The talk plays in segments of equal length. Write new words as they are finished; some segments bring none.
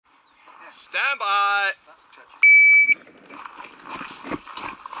Stand by.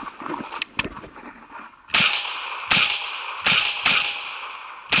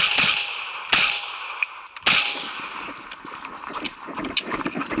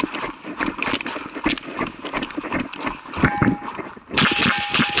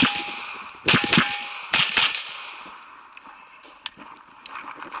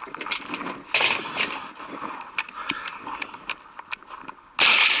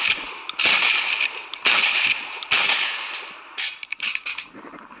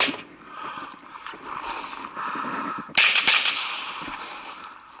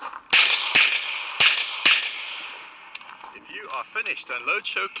 You are finished. Unload,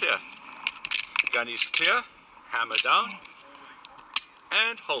 show, clear. Gun is clear. Hammer down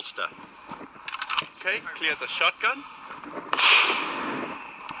and holster. Okay, clear the shotgun.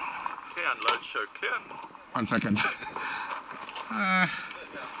 Okay, unload, show, clear. 1 second. I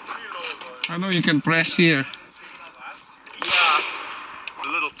know you can press here. Yeah, it's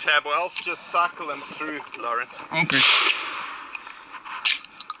a little tab. Well, else just cycle them through, Lawrence. Okay.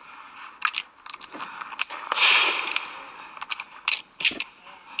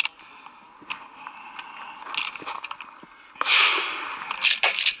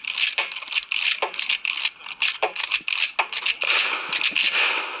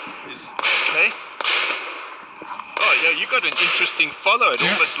 Okay. Oh yeah, you got an interesting follow. It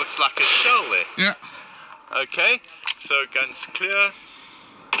almost looks like a shell there. Yeah. Okay, so gun's clear.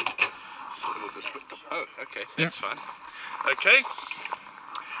 So we'll just put the, oh, okay, that's fine. Okay,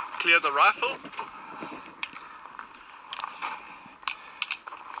 clear the rifle.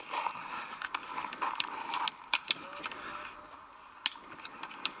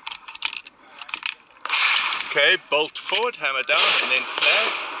 Okay, bolt forward, hammer down, and then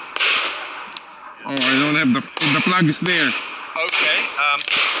flag. Oh, I don't have the plug is there. Okay,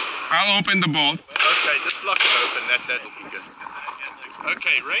 I'll open the bolt. okay, just lock it open, that'll be good.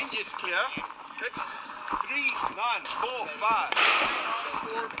 Okay, range is clear. Okay. 3, 9, 4, 5.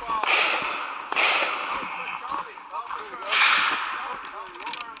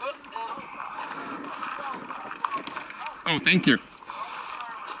 Oh, thank you.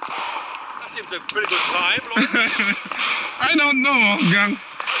 That seems a pretty good time, Lloyd. I don't know, gang.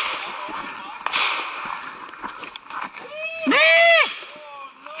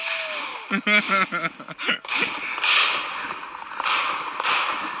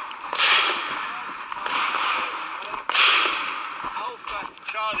 Alpha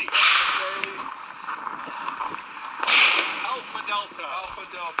Charlie. Alpha Delta. Alpha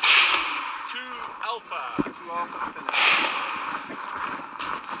Delta. 2 Alpha. 2 Alpha.